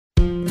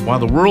While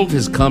the world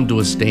has come to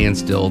a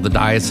standstill, the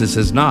diocese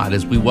has not,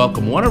 as we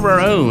welcome one of our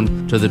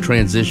own to the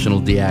transitional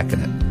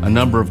diaconate. A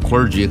number of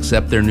clergy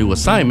accept their new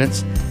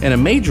assignments, and a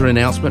major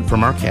announcement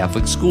from our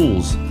Catholic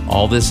schools.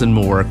 All this and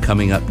more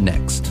coming up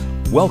next.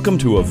 Welcome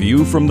to A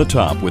View from the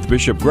Top with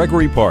Bishop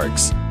Gregory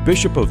Parks,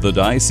 Bishop of the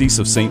Diocese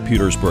of St.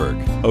 Petersburg.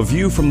 A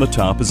View from the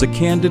Top is a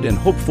candid and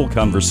hopeful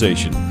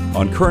conversation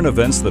on current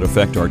events that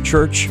affect our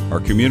church,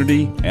 our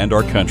community, and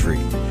our country.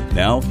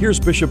 Now, here's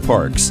Bishop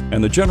Parks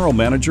and the General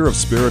Manager of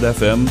Spirit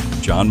FM,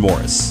 John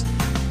Morris.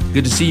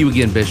 Good to see you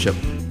again, Bishop.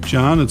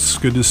 John, it's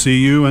good to see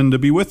you and to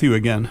be with you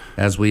again.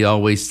 As we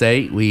always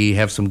say, we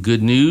have some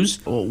good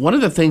news. One of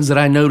the things that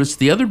I noticed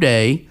the other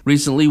day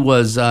recently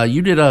was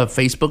you did a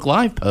Facebook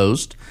Live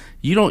post.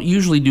 You don't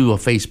usually do a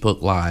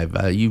Facebook Live.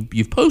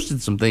 You've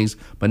posted some things,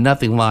 but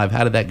nothing live.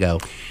 How did that go?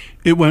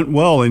 It went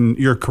well, and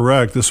you're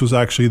correct. This was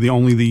actually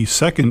only the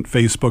second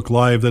Facebook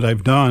Live that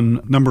I've done.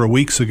 A number of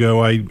weeks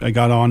ago, I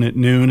got on at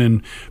noon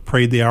and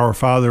prayed the Our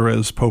Father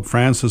as Pope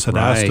Francis had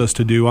asked us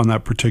to do on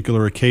that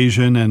particular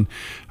occasion, and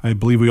I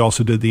believe we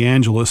also did the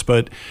Angelus.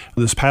 But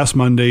this past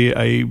Monday,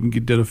 I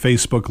did a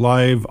Facebook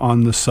Live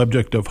on the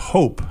subject of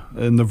hope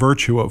and the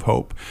virtue of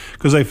hope,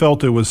 because I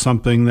felt it was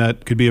something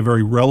that could be a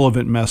very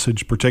relevant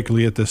message,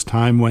 particularly at this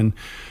time when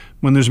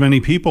there's many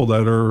people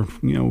that are,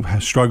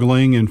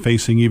 struggling and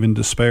facing even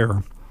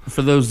despair.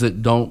 For those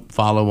that don't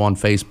follow on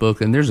Facebook,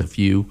 and there's a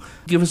few,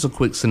 give us a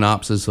quick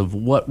synopsis of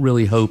what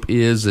really hope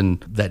is and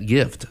that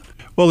gift.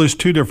 Well, there's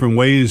two different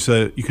ways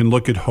that you can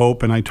look at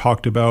hope, and I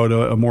talked about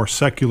a more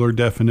secular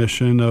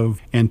definition of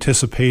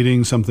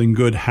anticipating something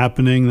good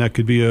happening. That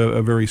could be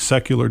a very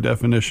secular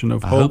definition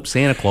of hope. I hope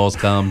Santa Claus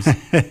comes.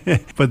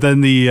 But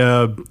then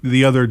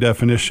the other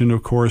definition,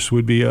 of course,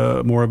 would be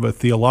more of a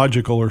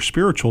theological or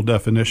spiritual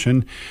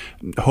definition.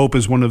 Hope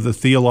is one of the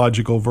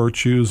theological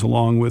virtues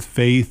along with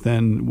faith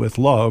and with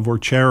love or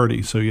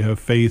charity. So you have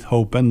faith,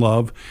 hope, and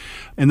love.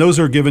 And those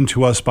are given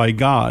to us by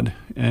God.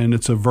 And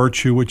it's a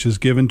virtue which is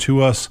given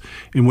to us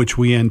in which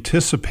we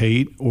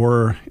anticipate,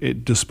 or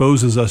it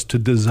disposes us to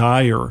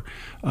desire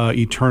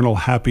eternal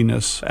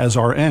happiness as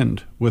our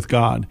end with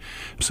God.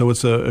 So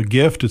it's a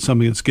gift. It's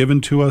something that's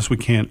given to us. We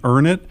can't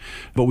earn it,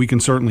 but we can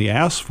certainly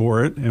ask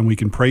for it, and we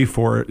can pray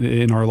for it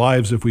in our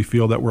lives if we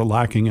feel that we're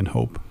lacking in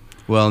hope.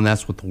 Well, and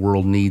that's what the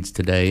world needs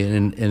today.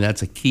 And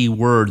that's a key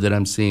word that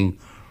I'm seeing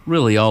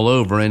really all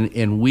over.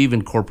 And we've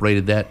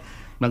incorporated that.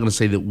 I'm not going to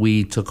say that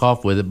we took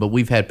off with it, but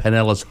we've had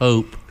Pinellas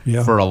Hope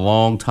for a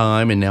long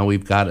time, and now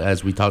we've got,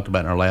 as we talked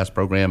about in our last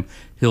program,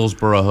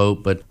 Hillsborough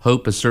Hope, but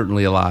hope is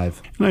certainly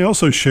alive. And I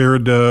also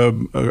shared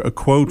a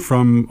quote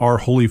from our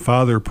Holy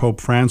Father, Pope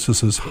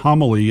Francis's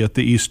homily at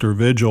the Easter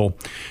Vigil.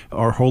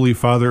 Our Holy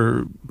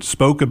Father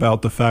spoke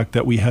about the fact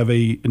that we have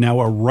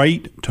now a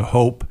right to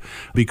hope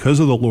because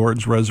of the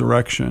Lord's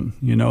resurrection.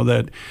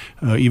 That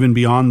even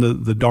beyond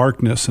the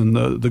darkness and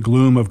the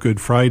gloom of Good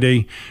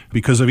Friday,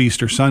 because of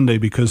Easter Sunday,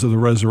 because of the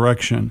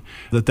resurrection,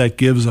 that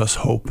gives us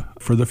hope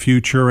for the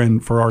future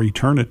and for our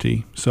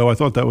eternity. So I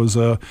thought that was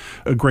a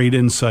great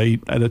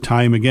insight at a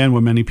time, again,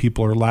 when many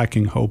people are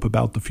lacking hope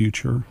about the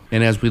future.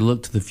 And as we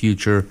look to the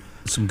future,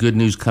 some good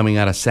news coming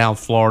out of South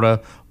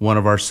Florida. One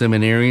of our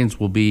seminarians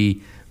will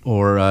be,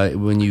 or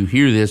when you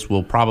hear this,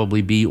 will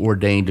probably be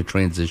ordained a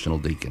transitional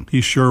deacon. He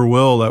sure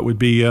will. That would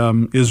be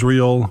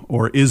Israel,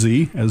 or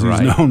Izzy, as he's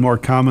known more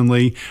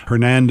commonly.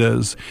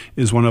 Hernandez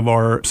is one of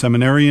our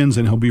seminarians,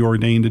 and he'll be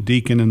ordained a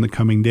deacon in the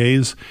coming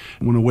days.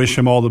 I want to wish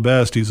him all the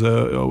best. He's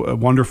a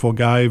wonderful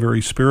guy,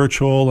 very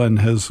spiritual, and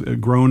has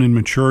grown and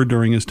matured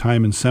during his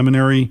time in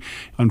seminary.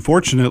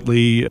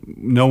 Unfortunately,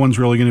 no one's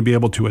really going to be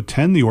able to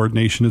attend the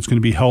ordination. It's going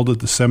to be held at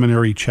the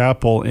seminary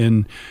chapel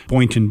in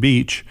Boynton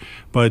Beach.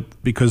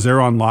 But because they're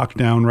on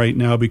lockdown right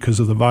now because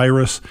of the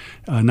virus,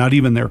 not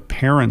even their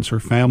parents or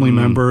family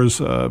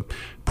members,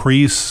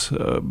 priests,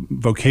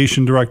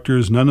 vocation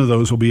directors, none of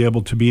those will be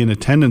able to be in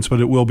attendance, but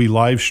it will be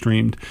live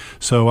streamed.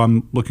 So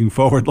I'm looking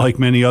forward, like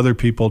many other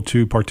people,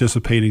 to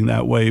participating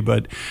that way.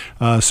 But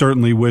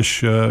certainly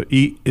wish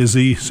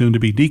Izzy, soon to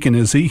be Deacon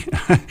Izzy,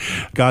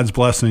 God's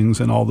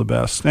blessings and all the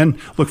best. And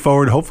look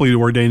forward, hopefully,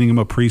 to ordaining him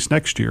a priest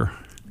next year.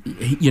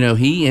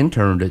 He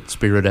interned at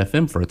Spirit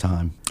FM for a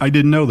time. I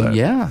didn't know that.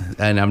 Yeah,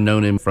 and I've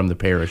known him from the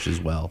parish as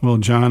well. Well,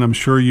 John, I'm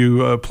sure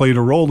you played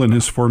a role in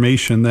his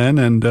formation then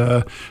and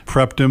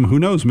prepped him, who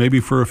knows, maybe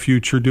for a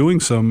future doing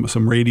some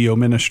radio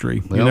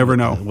ministry. You never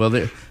know.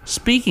 Well,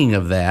 speaking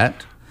of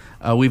that,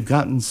 we've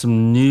gotten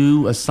some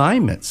new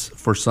assignments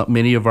for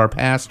many of our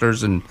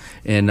pastors and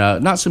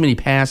not so many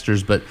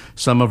pastors, but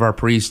some of our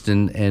priests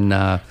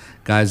and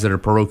guys that are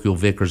parochial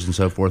vicars and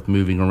so forth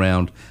moving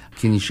around.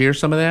 Can you share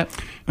some of that?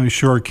 I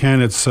sure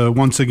can. It's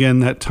once again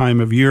that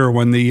time of year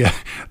when the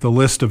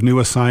list of new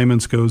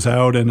assignments goes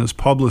out and is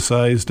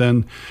publicized.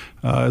 And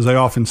As I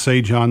often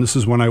say, John, this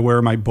is when I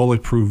wear my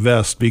bulletproof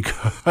vest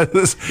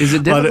because is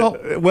it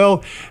difficult?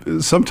 Well,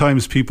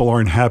 sometimes people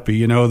aren't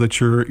happy, that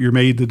you're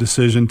made the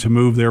decision to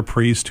move their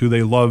priest who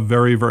they love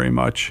very, very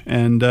much,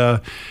 and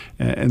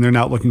they're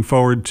not looking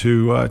forward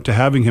to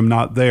having him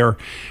not there.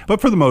 But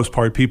for the most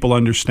part, people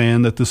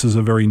understand that this is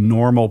a very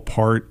normal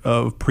part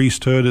of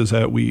priesthood, is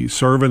that we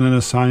serve in an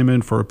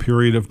assignment for a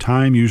period of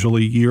time,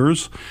 usually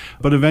years,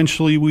 but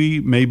eventually we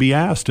may be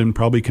asked and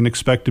probably can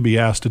expect to be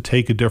asked to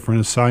take a different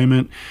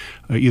assignment,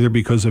 either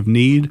because of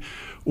need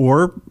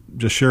or,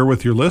 just share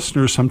with your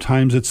listeners,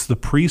 sometimes it's the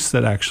priest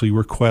that actually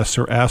requests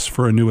or asks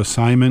for a new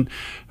assignment.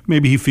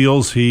 Maybe he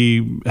feels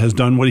he has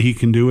done what he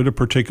can do at a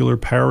particular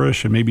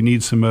parish and maybe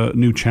needs some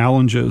new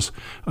challenges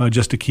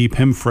just to keep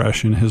him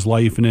fresh in his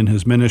life and in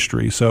his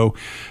ministry. So,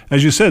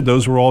 as you said,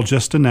 those were all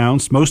just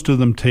announced. Most of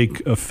them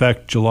take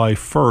effect July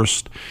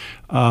 1st.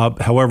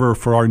 However,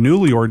 for our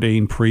newly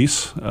ordained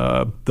priests,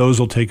 those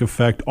will take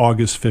effect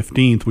August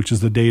 15th, which is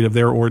the date of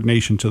their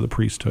ordination to the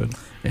priesthood.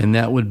 And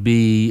that would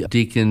be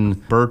Deacon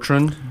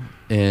Bertrand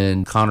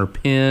and Connor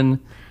Penn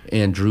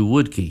and Drew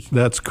Woodkey.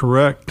 That's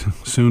correct.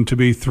 Soon to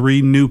be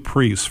 3 new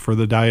priests for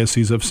the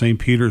Diocese of St.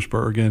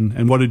 Petersburg,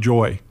 and what a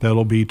joy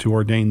that'll be to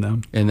ordain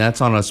them. And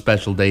that's on a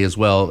special day as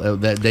well.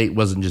 That date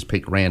wasn't just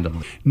picked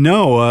randomly.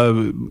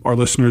 No, our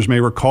listeners may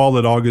recall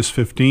that August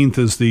 15th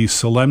is the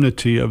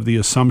solemnity of the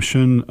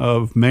Assumption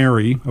of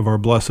Mary, of our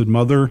Blessed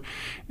Mother.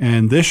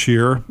 And this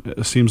year,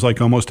 it seems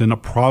like almost in a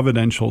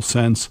providential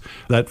sense,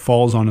 that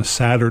falls on a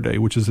Saturday,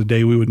 which is the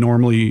day we would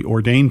normally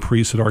ordain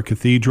priests at our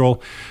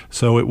cathedral.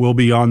 So it will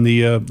be on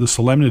the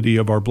solemnity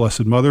of our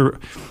Blessed Mother.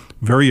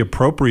 Very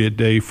appropriate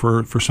day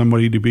for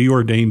somebody to be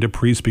ordained a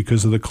priest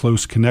because of the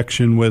close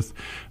connection with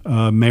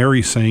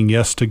Mary saying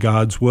yes to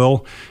God's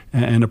will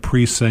and a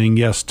priest saying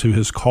yes to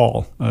his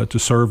call to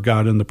serve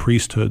God in the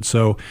priesthood.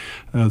 So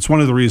it's one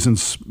of the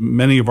reasons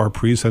many of our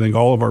priests, I think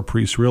all of our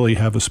priests, really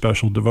have a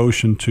special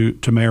devotion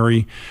to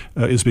Mary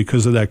is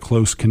because of that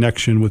close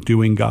connection with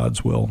doing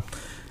God's will.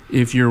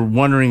 If you're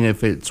wondering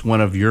if it's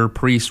one of your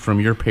priests from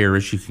your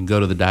parish, you can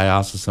go to the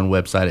diocesan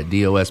website at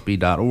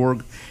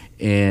dosb.org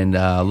and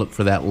look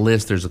for that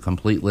list. There's a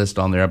complete list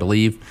on there, I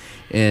believe.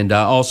 And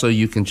also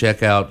you can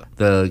check out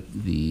the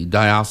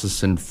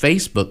diocesan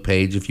Facebook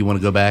page if you want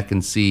to go back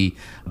and see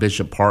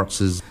Bishop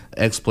Parks'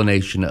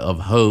 explanation of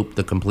hope,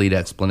 the complete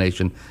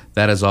explanation.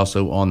 That is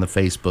also on the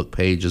Facebook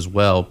page as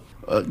well.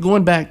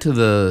 Going back to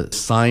the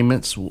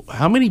assignments,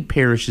 how many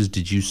parishes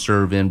did you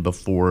serve in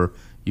before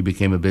you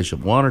became a bishop?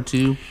 1 or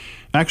 2?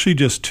 Actually,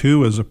 just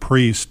 2 as a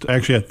priest. I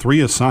actually had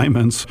 3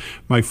 assignments.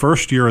 My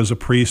first year as a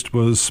priest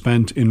was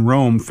spent in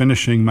Rome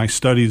finishing my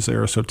studies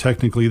there. So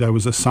technically, I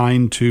was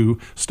assigned to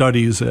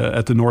studies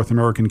at the North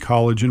American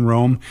College in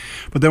Rome.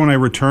 But then when I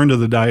returned to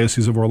the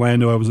Diocese of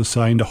Orlando, I was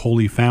assigned to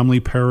Holy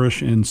Family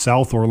Parish in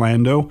South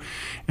Orlando.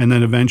 And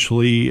then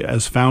eventually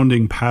as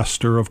founding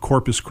pastor of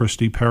Corpus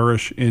Christi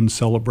Parish in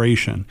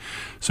Celebration.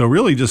 So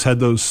really just had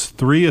those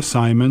 3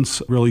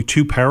 assignments, really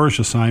 2 parish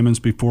assignments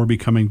before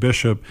becoming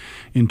bishop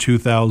in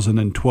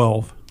 2012.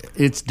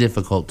 It's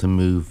difficult to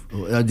move.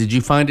 Did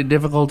you find it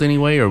difficult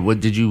anyway, or were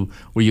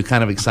you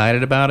kind of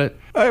excited about it?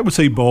 I would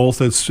say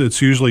both.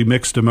 It's usually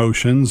mixed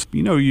emotions.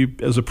 You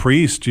as a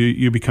priest,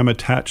 you become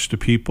attached to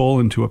people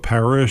and to a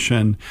parish,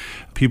 and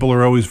people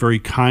are always very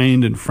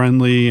kind and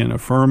friendly and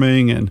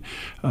affirming, and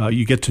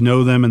you get to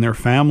know them and their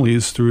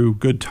families through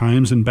good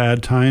times and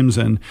bad times.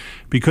 And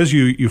because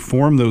you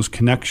form those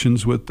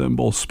connections with them,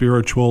 both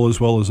spiritual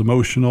as well as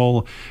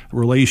emotional,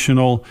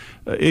 relational,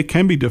 it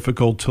can be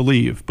difficult to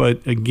leave.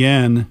 But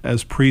again,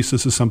 as priests,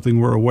 this is something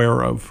we're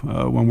aware of.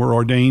 When we're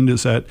ordained,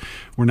 is that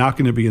we're not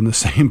going to be in the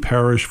same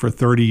parish for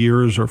 30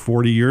 years or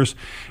 40 years.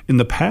 In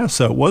the past,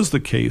 that was the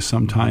case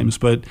sometimes,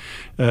 but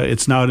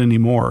it's not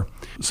anymore.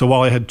 So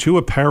while I had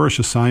 2 parish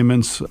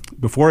assignments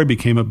before I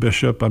became a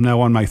bishop, I'm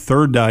now on my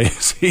 3rd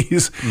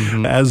diocese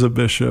as a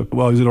bishop.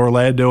 Well, I was at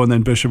Orlando and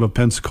then Bishop of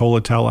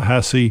Pensacola,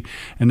 Tallahassee,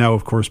 and now,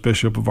 of course,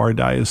 Bishop of our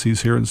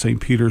diocese here in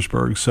St.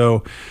 Petersburg.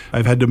 So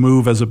I've had to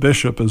move as a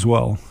bishop as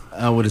well.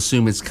 I would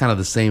assume it's kind of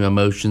the same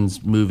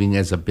emotions moving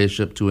as a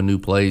bishop to a new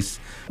place,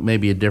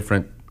 maybe a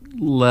different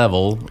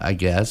level, I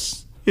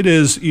guess. It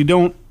is. You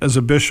don't, as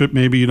a bishop,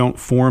 maybe you don't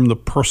form the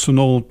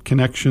personal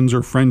connections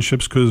or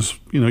friendships because,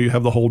 you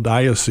have the whole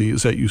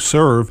diocese that you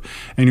serve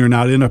and you're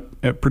not in a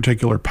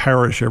particular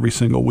parish every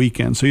single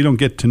weekend. So you don't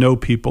get to know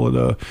people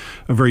at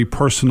a very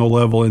personal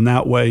level in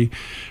that way.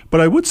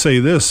 But I would say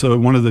this,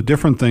 one of the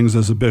different things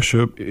as a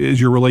bishop is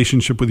your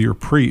relationship with your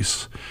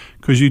priests,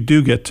 because you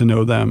do get to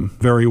know them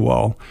very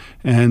well.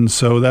 And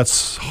so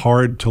that's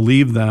hard to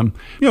leave them.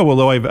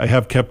 Although I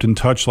have kept in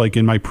touch, like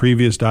in my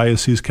previous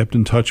diocese, kept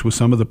in touch with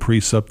some of the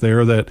priests up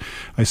there that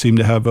I seem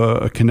to have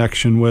a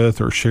connection with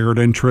or shared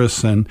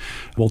interests, and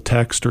we'll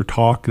text or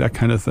talk, that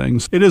kind of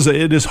things. It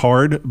is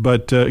hard,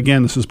 but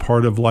again, this is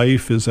part of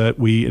life, is that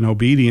we, in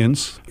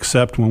obedience,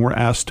 accept when we're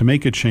asked to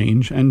make a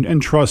change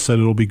and trust that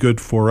it'll be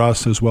good for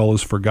us as well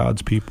as for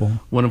God's people.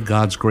 One of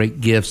God's great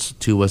gifts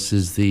to us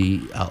is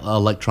the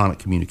electronic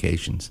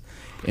communications.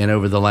 And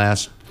over the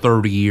last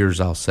 30 years,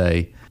 I'll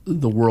say,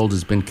 the world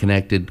has been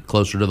connected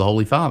closer to the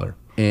Holy Father.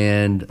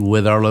 And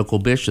with our local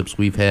bishops,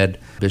 we've had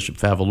Bishop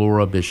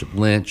Favalora, Bishop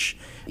Lynch,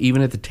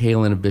 even at the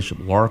tail end of Bishop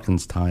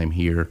Larkin's time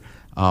here,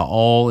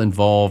 all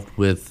involved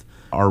with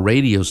our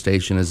radio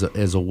station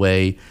as a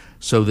way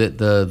so that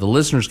the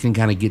listeners can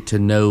kind of get to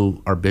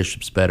know our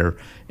bishops better.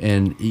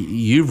 And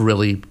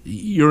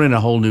you're in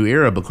a whole new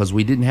era because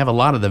we didn't have a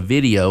lot of the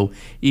video,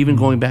 even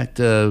going back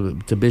to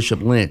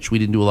Bishop Lynch. We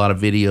didn't do a lot of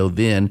video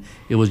then.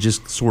 It was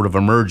just sort of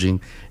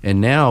emerging.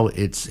 And now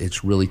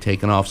it's really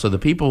taken off. So the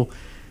people,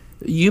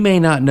 you may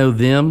not know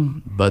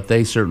them, but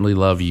they certainly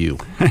love you.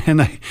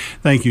 And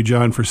thank you,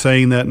 John, for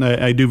saying that. And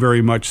I do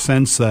very much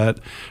sense that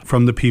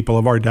from the people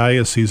of our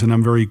diocese, and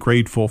I'm very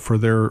grateful for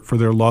their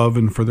love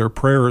and for their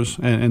prayers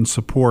and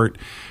support,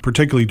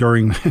 particularly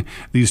during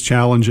these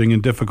challenging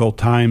and difficult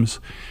times.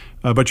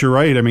 But you're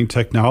right. I mean,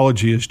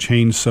 technology has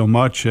changed so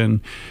much.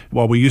 And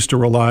while we used to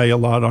rely a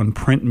lot on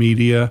print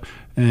media,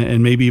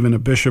 and maybe even a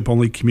bishop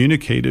only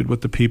communicated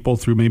with the people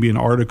through maybe an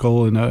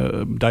article in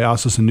a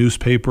diocesan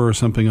newspaper or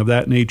something of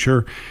that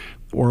nature,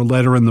 or a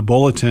letter in the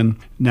bulletin,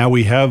 now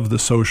we have the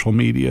social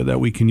media that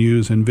we can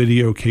use and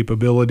video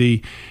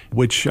capability,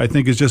 which I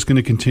think is just going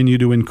to continue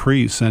to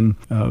increase. And,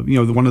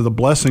 one of the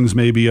blessings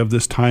maybe of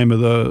this time of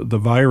the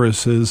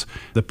virus is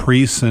the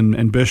priests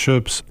and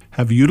bishops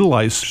have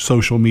utilized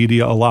social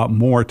media a lot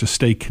more to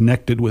stay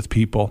connected with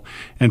people.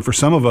 And for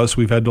some of us,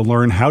 we've had to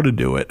learn how to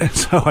do it. And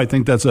so I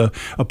think that's a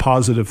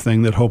positive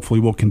thing that hopefully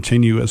will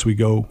continue as we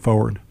go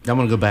forward. I'm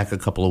going to go back a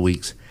couple of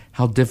weeks.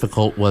 How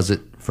difficult was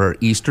it for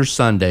Easter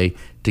Sunday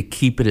to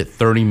keep it at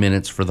 30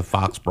 minutes for the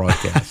Fox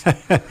broadcast?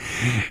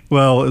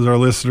 Well, as our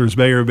listeners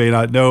may or may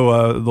not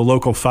know, the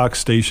local Fox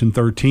station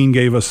 13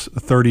 gave us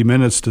 30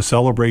 minutes to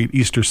celebrate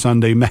Easter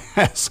Sunday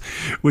Mass,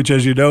 which,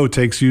 as you know,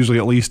 takes usually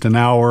at least an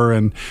hour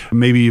and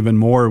maybe even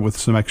more with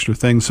some extra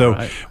things.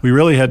 So we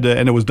really had to,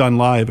 and it was done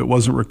live. It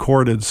wasn't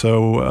recorded.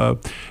 So,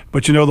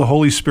 but the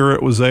Holy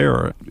Spirit was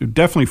there. It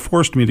definitely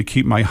forced me to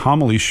keep my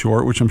homily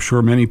short, which I'm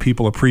sure many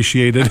people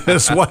appreciated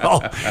as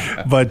well.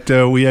 But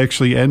we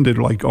actually ended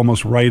like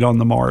almost right on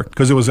the mark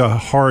because it was a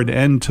hard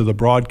end to the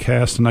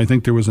broadcast. And I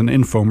think there was an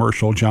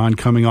infomercial, John,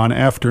 coming on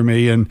after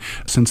me. And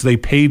since they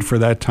paid for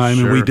that time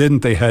and we didn't,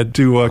 they had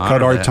to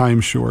cut our time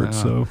short.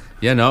 So.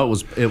 Yeah, no,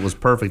 it was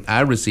perfect.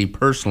 I received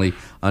personally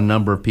a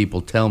number of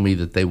people tell me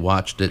that they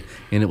watched it,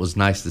 and it was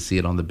nice to see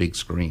it on the big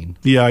screen.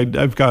 Yeah,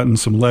 I've gotten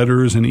some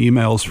letters and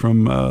emails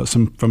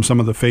from some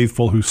of the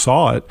faithful who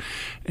saw it,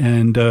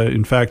 and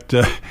in fact,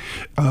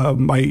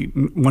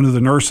 one of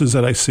the nurses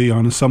that I see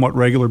on a somewhat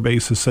regular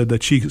basis said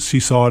that she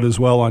saw it as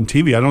well on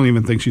TV. I don't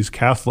even think she's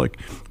Catholic,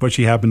 but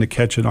she happened to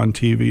catch it on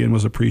TV and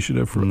was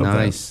appreciative for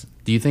nice.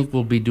 That. Do you think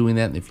we'll be doing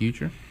that in the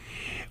future?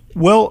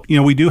 Well,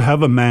 we do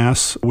have a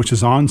Mass, which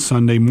is on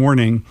Sunday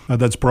morning,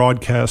 that's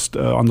broadcast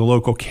on the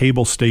local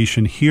cable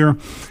station here,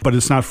 but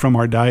it's not from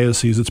our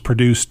diocese. It's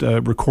produced,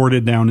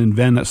 recorded down in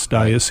Venice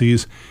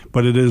Diocese,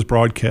 but it is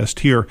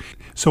broadcast here.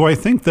 So I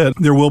think that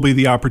there will be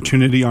the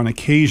opportunity on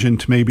occasion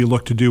to maybe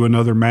look to do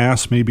another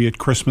Mass, maybe at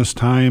Christmas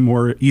time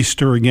or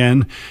Easter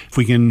again. If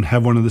we can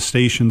have one of the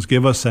stations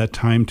give us that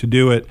time to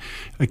do it,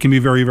 it can be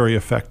very, very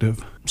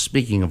effective.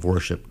 Speaking of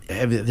worship,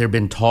 have there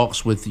been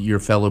talks with your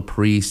fellow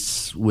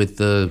priests, with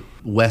the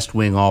West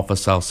Wing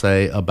office, I'll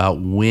say,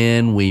 about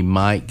when we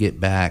might get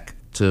back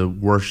to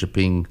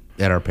worshiping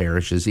at our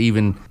parishes,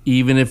 even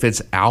if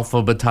it's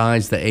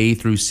alphabetized, the A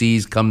through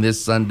C's come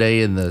this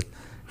Sunday and the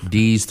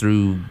D's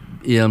through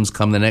M's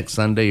come the next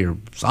Sunday or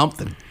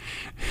something?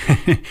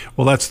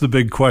 Well, that's the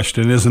big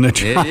question, isn't it,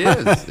 John?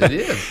 It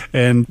is.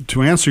 And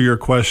to answer your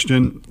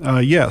question,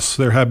 yes,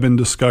 there have been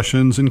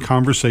discussions and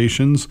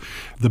conversations.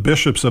 The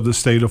bishops of the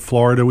state of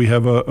Florida, we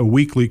have a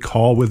weekly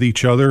call with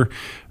each other,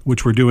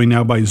 which we're doing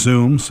now by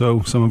Zoom.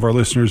 So some of our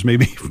listeners may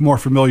be more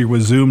familiar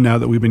with Zoom now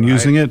that we've been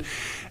using it.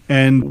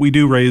 And we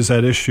do raise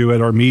that issue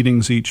at our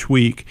meetings each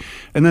week.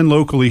 And then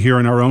locally here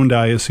in our own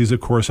diocese,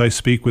 of course, I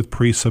speak with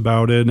priests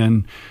about it,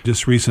 and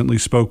just recently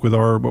spoke with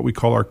what we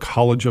call our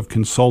College of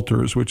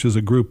Consultors, which is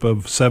a group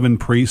of 7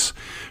 priests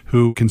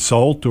who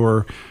consult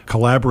or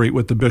collaborate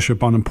with the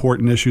bishop on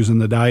important issues in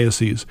the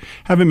diocese.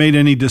 Haven't made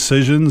any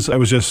decisions. I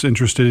was just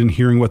interested in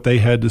hearing what they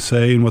had to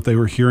say and what they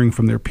were hearing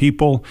from their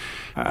people.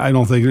 I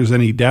don't think there's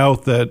any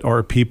doubt that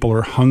our people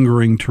are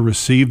hungering to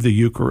receive the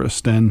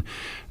Eucharist, and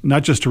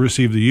not just to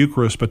receive the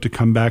Eucharist, but to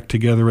come back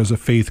together as a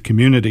faith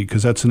community,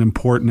 because that's an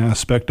important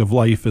aspect of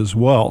life as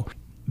well.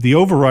 The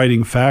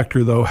overriding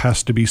factor, though,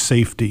 has to be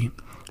safety,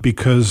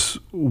 because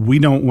we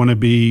don't want to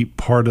be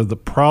part of the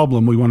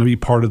problem. We want to be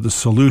part of the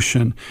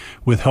solution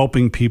with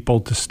helping people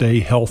to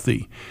stay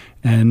healthy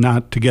and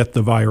not to get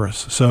the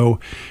virus. So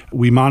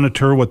we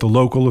monitor what the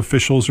local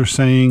officials are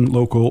saying,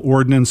 local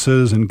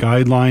ordinances and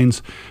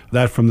guidelines,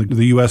 that from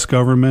the U.S.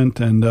 government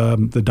and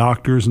the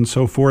doctors and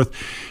so forth.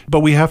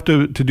 But we have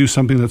to do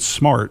something that's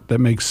smart, that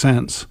makes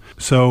sense.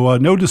 So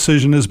no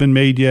decision has been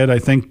made yet. I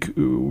think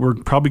we're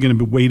probably going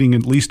to be waiting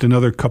at least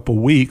another couple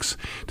weeks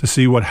to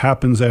see what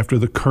happens after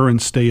the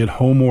current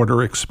stay-at-home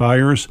order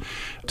expires,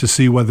 to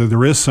see whether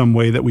there is some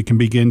way that we can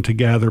begin to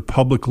gather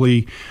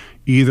publicly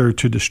either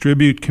to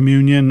distribute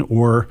communion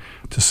or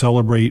to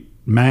celebrate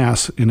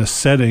Mass in a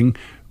setting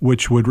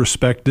which would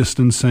respect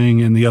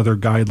distancing and the other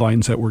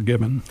guidelines that were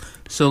given.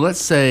 So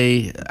let's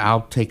say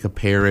I'll take a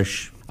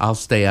parish. I'll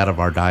stay out of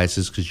our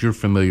diocese because you're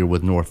familiar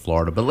with North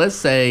Florida. But let's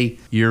say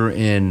you're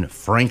in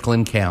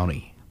Franklin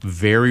County,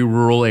 very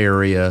rural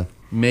area.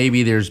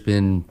 Maybe there's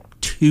been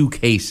 2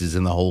 cases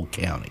in the whole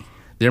county.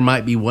 There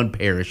might be 1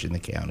 parish in the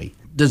county.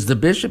 Does the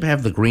bishop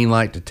have the green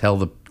light to tell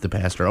the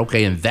pastor,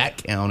 okay, in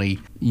that county,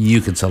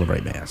 you can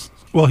celebrate Mass?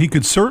 Well, he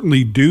could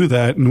certainly do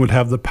that and would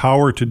have the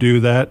power to do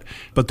that.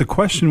 But the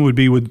question would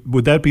be,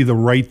 would that be the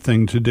right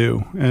thing to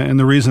do? And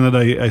the reason that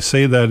I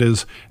say that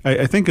is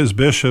I think as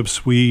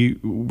bishops,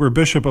 we're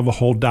bishop of a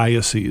whole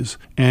diocese.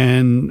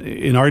 And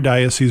in our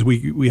diocese,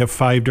 we have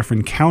 5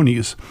 different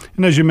counties.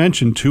 And as you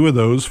mentioned, 2 of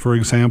those, for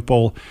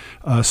example,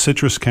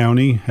 Citrus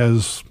County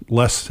has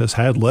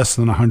had less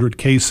than 100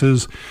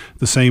 cases.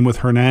 The same with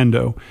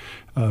Hernando.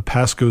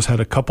 Pasco's had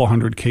a couple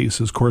hundred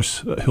cases. Of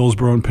course,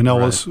 Hillsborough and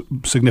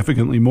Pinellas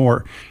significantly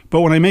more.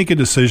 But when I make a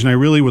decision, I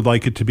really would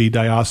like it to be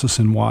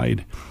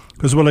diocesan-wide.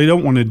 Because what I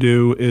don't want to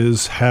do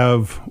is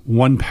have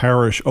one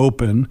parish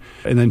open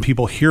and then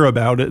people hear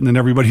about it and then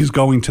everybody's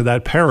going to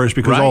that parish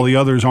because all the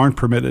others aren't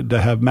permitted to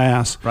have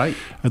Mass. Right.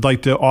 I'd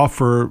like to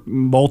offer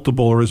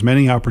multiple or as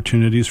many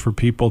opportunities for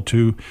people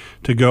to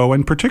go,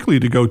 and particularly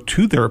to go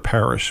to their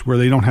parish where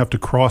they don't have to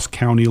cross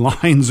county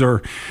lines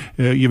or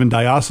even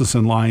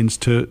diocesan lines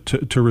to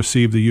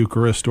receive the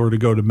Eucharist or to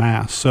go to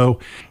Mass.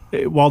 So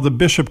while the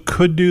bishop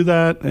could do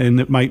that, and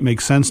it might make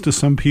sense to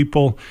some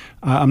people,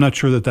 I'm not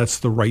sure that that's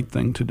the right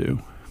thing to do.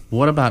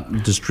 What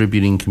about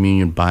distributing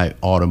communion by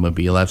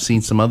automobile? I've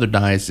seen some other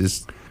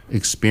dioceses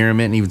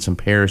experiment, and even some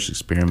parish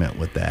experiment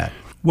with that.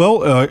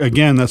 Well,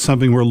 again, that's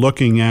something we're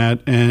looking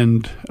at,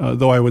 and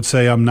though I would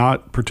say I'm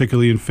not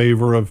particularly in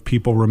favor of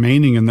people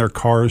remaining in their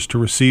cars to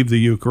receive the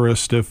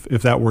Eucharist if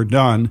that were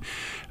done,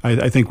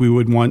 I think we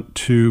would want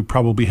to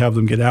probably have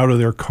them get out of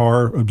their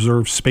car,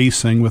 observe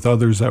spacing with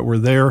others that were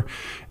there,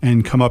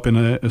 and come up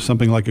in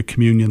something like a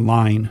communion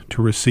line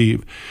to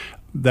receive.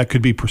 That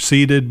could be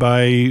preceded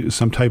by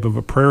some type of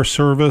a prayer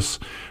service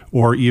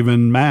or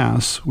even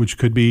Mass, which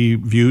could be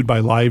viewed by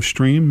live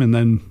stream, and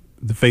then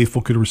the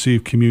faithful could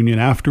receive communion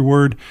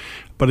afterward.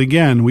 But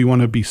again, we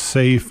want to be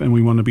safe and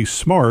we want to be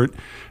smart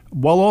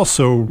while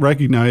also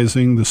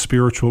recognizing the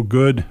spiritual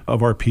good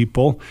of our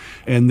people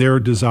and their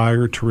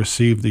desire to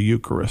receive the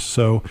Eucharist.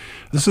 So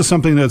this is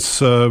something that's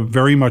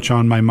very much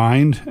on my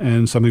mind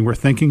and something we're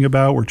thinking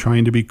about. We're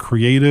trying to be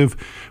creative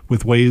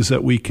with ways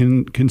that we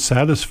can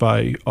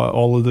satisfy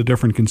all of the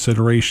different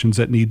considerations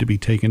that need to be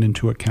taken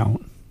into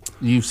account.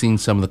 You've seen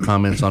some of the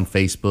comments on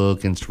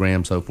Facebook,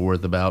 Instagram, so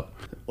forth about,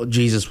 well,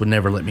 Jesus would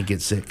never let me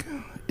get sick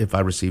if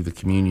I receive the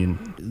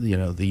communion,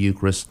 the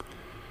Eucharist.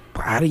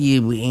 How do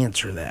you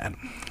answer that?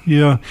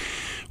 Yeah.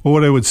 Well,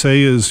 what I would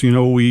say is,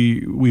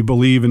 we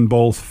believe in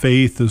both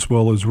faith as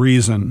well as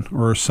reason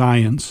or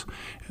science.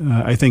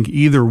 I think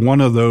either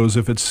one of those,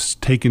 if it's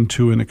taken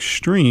to an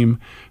extreme,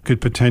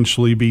 could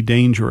potentially be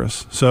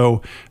dangerous.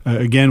 So,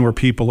 again, we're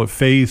people of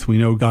faith. We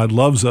know God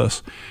loves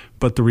us.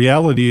 But the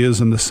reality is,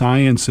 and the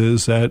science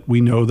is, that we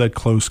know that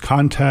close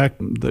contact,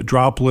 the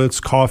droplets,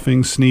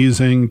 coughing,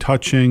 sneezing,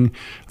 touching,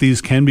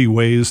 these can be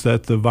ways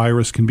that the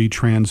virus can be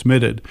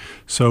transmitted.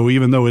 So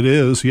even though it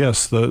is,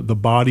 yes, the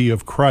body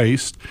of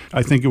Christ,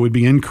 I think it would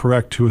be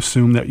incorrect to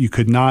assume that you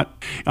could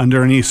not,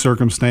 under any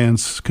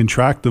circumstance,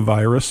 contract the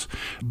virus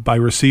by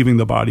receiving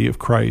the body of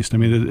Christ. I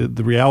mean,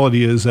 the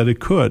reality is that it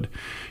could.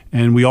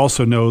 And we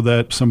also know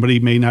that somebody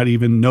may not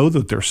even know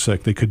that they're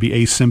sick. They could be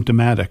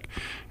asymptomatic.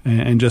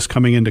 And just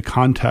coming into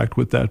contact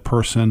with that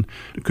person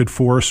could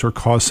force or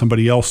cause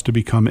somebody else to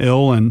become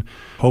ill and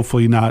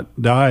hopefully not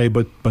die,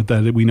 but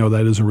that we know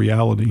that is a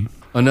reality.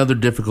 Another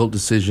difficult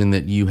decision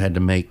that you had to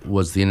make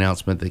was the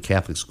announcement that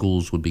Catholic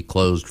schools would be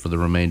closed for the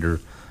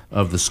remainder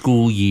of the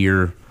school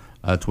year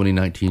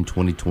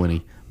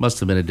 2019-2020. Must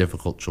have been a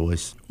difficult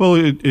choice. Well,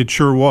 it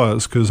sure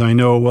was, because I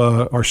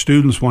know our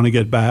students want to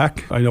get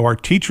back. I know our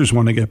teachers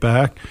want to get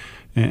back.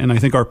 And I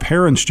think our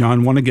parents,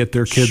 John, want to get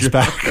their kids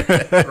back.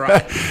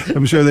 Right.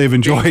 I'm sure they've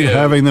enjoyed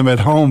having them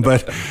at home,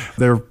 but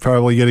they're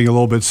probably getting a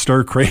little bit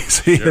stir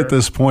crazy at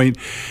this point.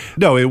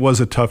 No, it was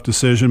a tough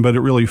decision, but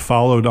it really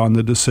followed on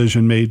the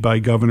decision made by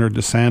Governor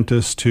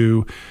DeSantis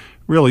to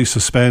really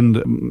suspend,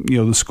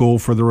 the school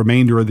for the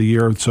remainder of the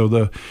year.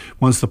 So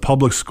once the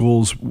public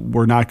schools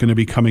were not going to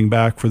be coming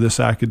back for this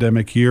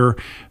academic year,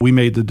 we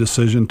made the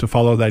decision to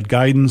follow that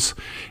guidance.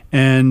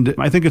 And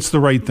I think it's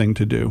the right thing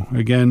to do.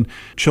 Again,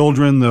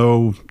 children,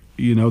 though,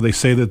 they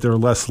say that they're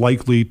less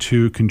likely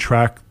to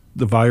contract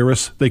the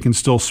virus, they can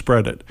still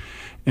spread it.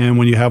 And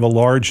when you have a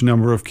large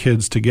number of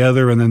kids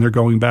together and then they're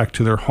going back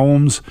to their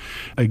homes,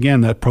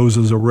 again, that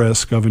poses a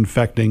risk of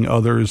infecting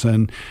others.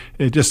 And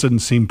it just didn't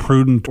seem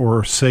prudent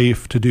or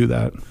safe to do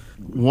that.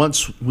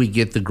 Once we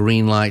get the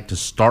green light to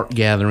start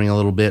gathering a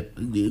little bit,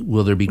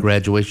 will there be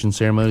graduation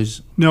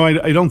ceremonies? No,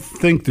 I don't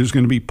think there's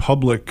going to be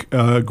public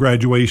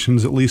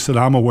graduations, at least that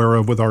I'm aware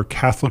of, with our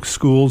Catholic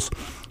schools.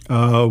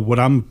 What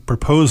I'm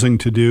proposing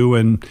to do,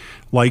 and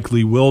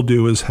likely will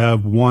do is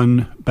have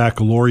one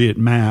baccalaureate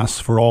mass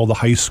for all the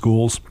high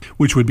schools,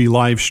 which would be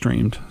live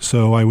streamed.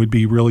 So I would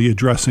be really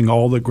addressing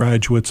all the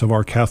graduates of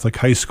our Catholic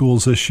high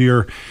schools this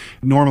year.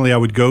 Normally I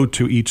would go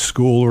to each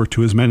school, or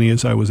to as many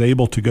as I was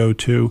able to go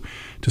to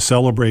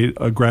celebrate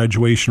a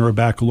graduation or a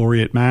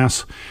baccalaureate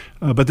mass.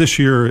 But this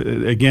year,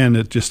 again,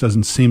 it just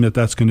doesn't seem that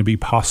that's going to be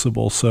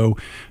possible. So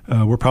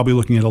we're probably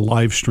looking at a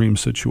live stream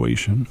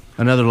situation.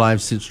 Another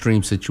live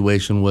stream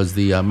situation was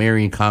the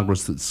Marian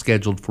Congress that's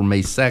scheduled for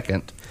May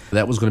 2nd.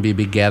 That was going to be a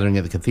big gathering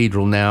at the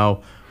cathedral.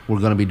 Now we're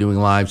going to be doing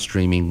live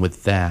streaming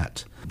with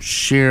that.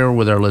 Share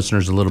with our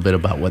listeners a little bit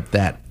about what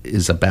that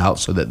is about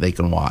so that they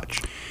can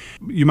watch.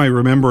 You might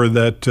remember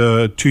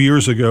that 2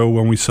 years ago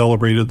when we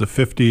celebrated the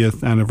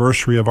 50th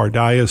anniversary of our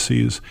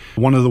diocese,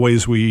 one of the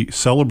ways we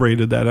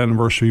celebrated that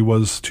anniversary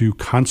was to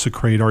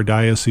consecrate our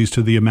diocese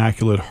to the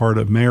Immaculate Heart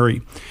of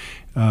Mary.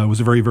 It was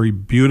a very, very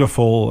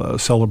beautiful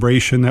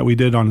celebration that we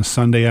did on a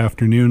Sunday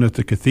afternoon at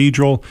the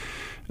cathedral.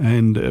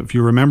 And if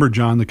you remember,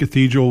 John, the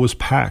cathedral was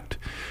packed.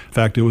 In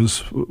fact, it was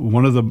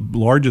one of the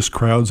largest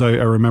crowds I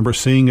remember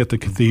seeing at the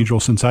cathedral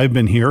since I've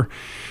been here.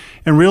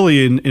 And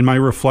really, in my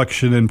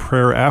reflection and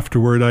prayer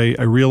afterward, I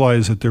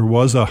realized that there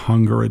was a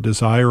hunger, a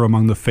desire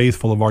among the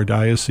faithful of our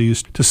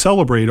diocese to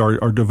celebrate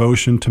our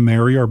devotion to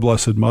Mary, our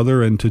Blessed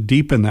Mother, and to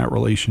deepen that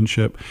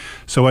relationship.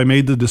 So I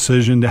made the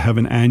decision to have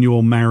an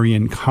annual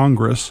Marian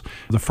Congress.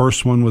 The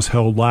first one was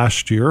held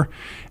last year,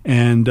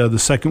 and the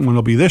second one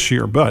will be this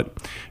year. But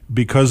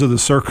because of the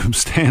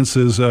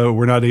circumstances,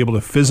 we're not able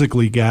to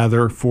physically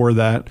gather for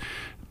that,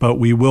 but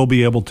we will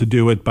be able to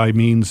do it by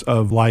means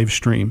of live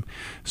stream.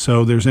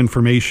 So there's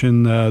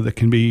information that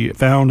can be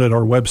found at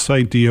our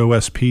website,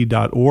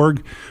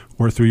 dosp.org,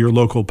 or through your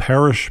local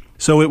parish.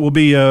 So it will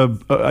be,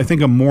 I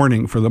think, a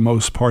morning for the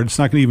most part. It's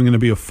not even going to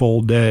be a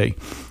full day.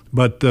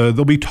 But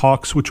there'll be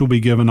talks which will be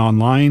given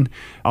online.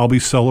 I'll be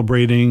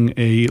celebrating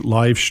a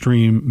live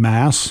stream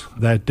mass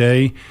that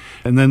day.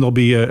 And then there'll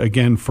be,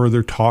 again,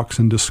 further talks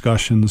and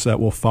discussions that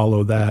will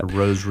follow that. A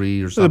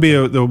rosary or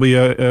something? There'll be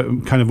a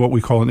kind of what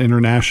we call an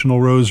international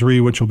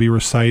rosary, which will be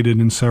recited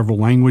in several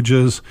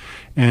languages.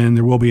 And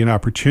there will be an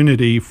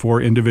opportunity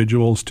for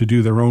individuals to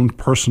do their own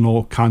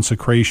personal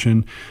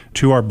consecration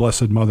to our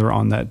Blessed Mother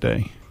on that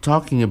day.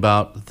 Talking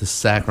about the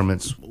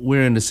sacraments,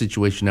 we're in a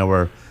situation now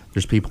where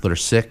there's people that are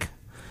sick.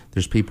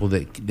 There's people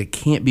that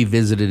can't be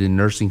visited in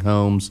nursing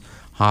homes,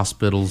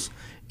 hospitals,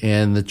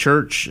 and the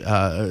church,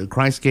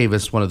 Christ gave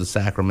us one of the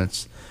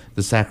sacraments,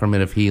 the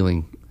sacrament of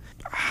healing.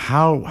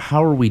 How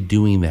are we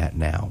doing that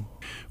now?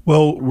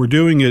 Well, we're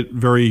doing it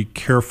very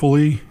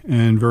carefully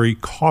and very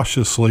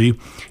cautiously.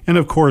 And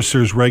of course,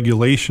 there's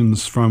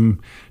regulations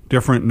from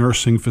different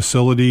nursing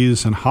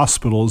facilities and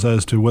hospitals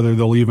as to whether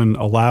they'll even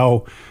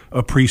allow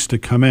a priest to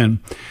come in.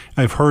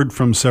 I've heard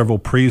from several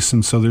priests,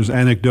 and so there's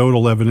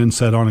anecdotal evidence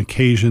that on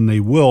occasion they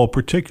will,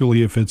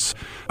 particularly if it's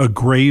a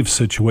grave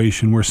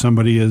situation where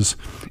somebody is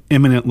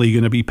imminently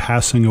going to be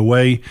passing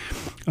away.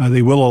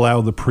 They will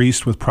allow the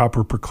priest with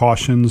proper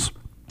precautions,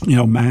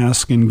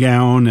 mask and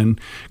gown and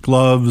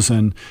gloves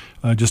and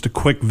just a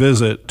quick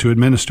visit to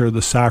administer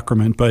the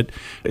sacrament. But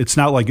it's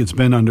not like it's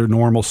been under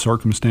normal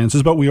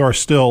circumstances, but we are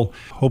still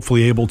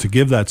hopefully able to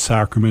give that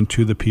sacrament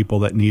to the people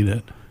that need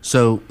it.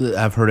 So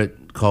I've heard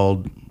it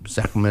called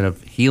sacrament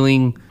of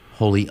healing,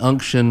 holy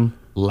unction,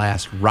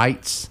 last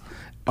rites.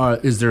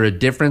 Is there a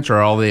difference, or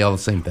are they all the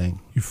same thing?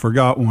 You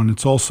forgot one.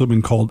 It's also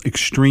been called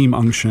extreme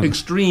unction.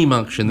 Extreme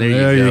unction.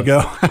 There you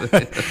go.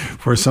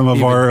 For some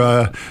of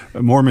our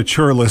more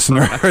mature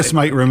listeners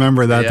might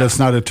remember that. Yeah. That's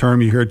not a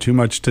term you hear too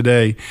much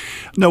today.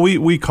 No,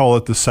 we call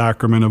it the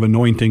sacrament of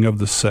anointing of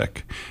the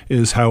sick,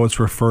 is how it's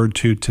referred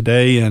to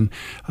today. And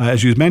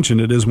as you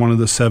mentioned, it is one of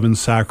the 7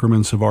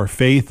 sacraments of our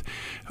faith,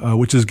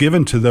 which is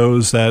given to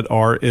those that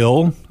are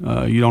ill.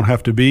 You don't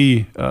have to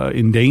be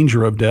in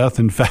danger of death.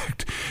 In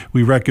fact,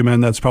 we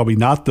recommend that's probably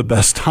not the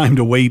best time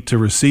to wait to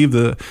receive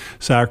the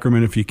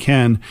sacrament if you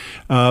can.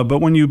 But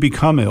when you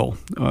become ill,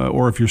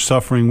 or if you're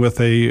suffering with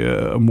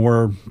a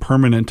more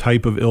permanent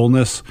type of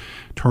illness,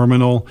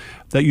 terminal,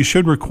 that you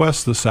should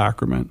request the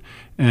sacrament.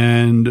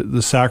 And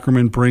the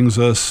sacrament brings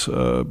us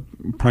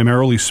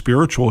primarily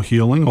spiritual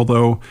healing,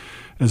 although,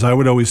 as I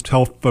would always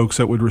tell folks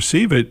that would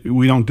receive it,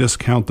 we don't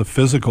discount the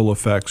physical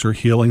effects or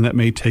healing that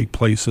may take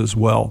place as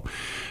well.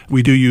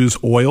 We do use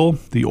oil,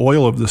 the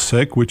oil of the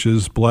sick, which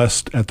is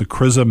blessed at the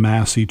Chrism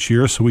Mass each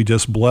year. So we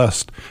just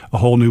blessed a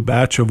whole new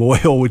batch of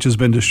oil, which has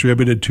been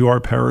distributed to our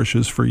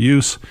parishes for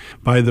use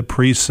by the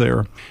priests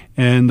there.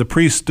 And the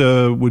priest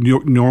would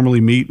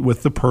normally meet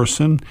with the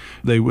person.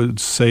 They would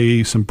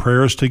say some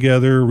prayers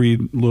together,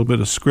 read a little bit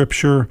of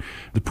scripture.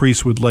 The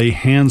priest would lay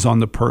hands on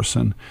the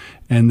person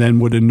and then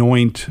would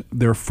anoint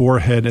their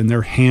forehead and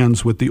their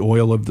hands with the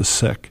oil of the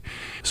sick.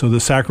 So the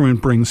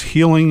sacrament brings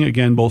healing,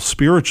 again, both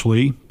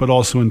spiritually, but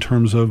also in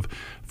terms of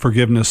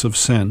forgiveness of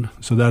sin.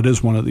 So that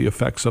is one of the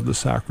effects of the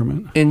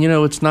sacrament. And,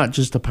 it's not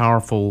just a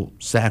powerful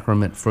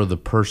sacrament for the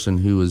person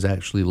who is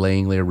actually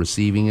laying there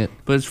receiving it,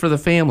 but it's for the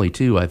family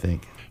too, I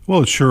think.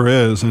 Well, it sure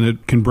is, and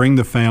it can bring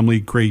the family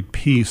great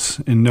peace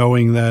in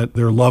knowing that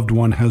their loved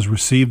one has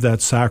received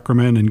that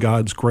sacrament and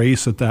God's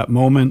grace at that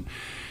moment.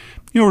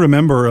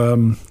 Remember,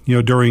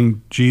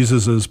 during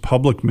Jesus'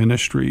 public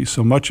ministry,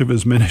 so much of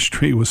his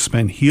ministry was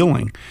spent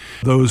healing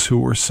those who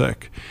were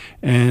sick.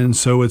 And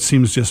so it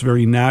seems just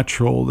very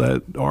natural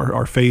that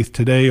our faith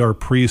today, our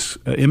priests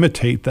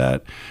imitate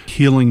that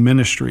healing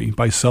ministry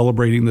by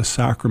celebrating the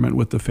sacrament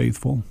with the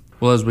faithful.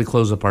 Well, as we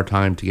close up our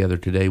time together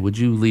today, would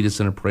you lead us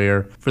in a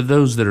prayer for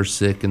those that are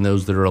sick and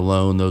those that are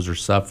alone, those who are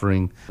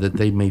suffering, that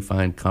they may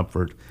find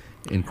comfort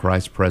in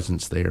Christ's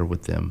presence there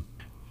with them?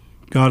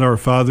 God, our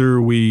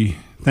Father, we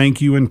thank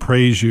you and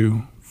praise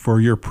you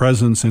for your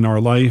presence in our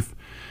life.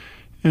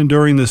 And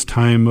during this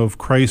time of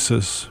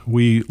crisis,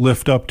 we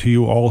lift up to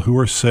you all who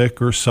are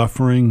sick or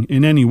suffering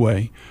in any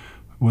way,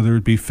 whether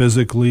it be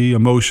physically,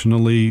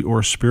 emotionally,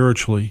 or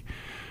spiritually.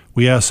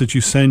 We ask that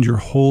you send your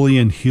holy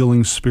and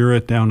healing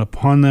Spirit down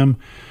upon them,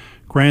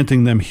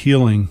 granting them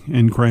healing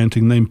and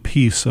granting them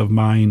peace of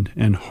mind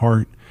and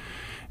heart.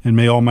 And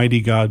may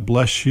Almighty God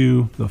bless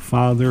you, the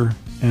Father,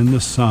 and the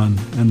Son,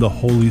 and the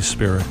Holy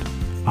Spirit.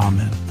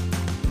 Amen.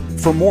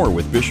 For more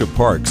with Bishop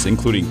Parks,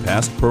 including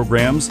past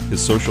programs, his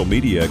social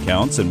media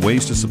accounts, and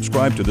ways to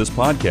subscribe to this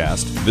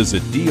podcast,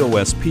 visit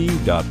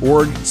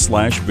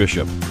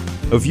dosp.org/bishop.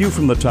 A View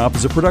from the Top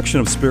is a production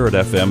of Spirit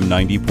FM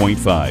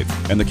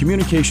 90.5 and the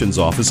Communications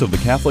Office of the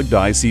Catholic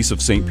Diocese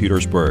of St.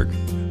 Petersburg.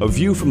 A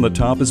View from the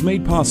Top is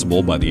made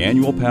possible by the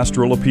annual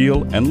Pastoral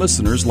Appeal and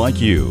listeners like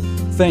you.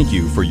 Thank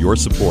you for your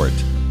support.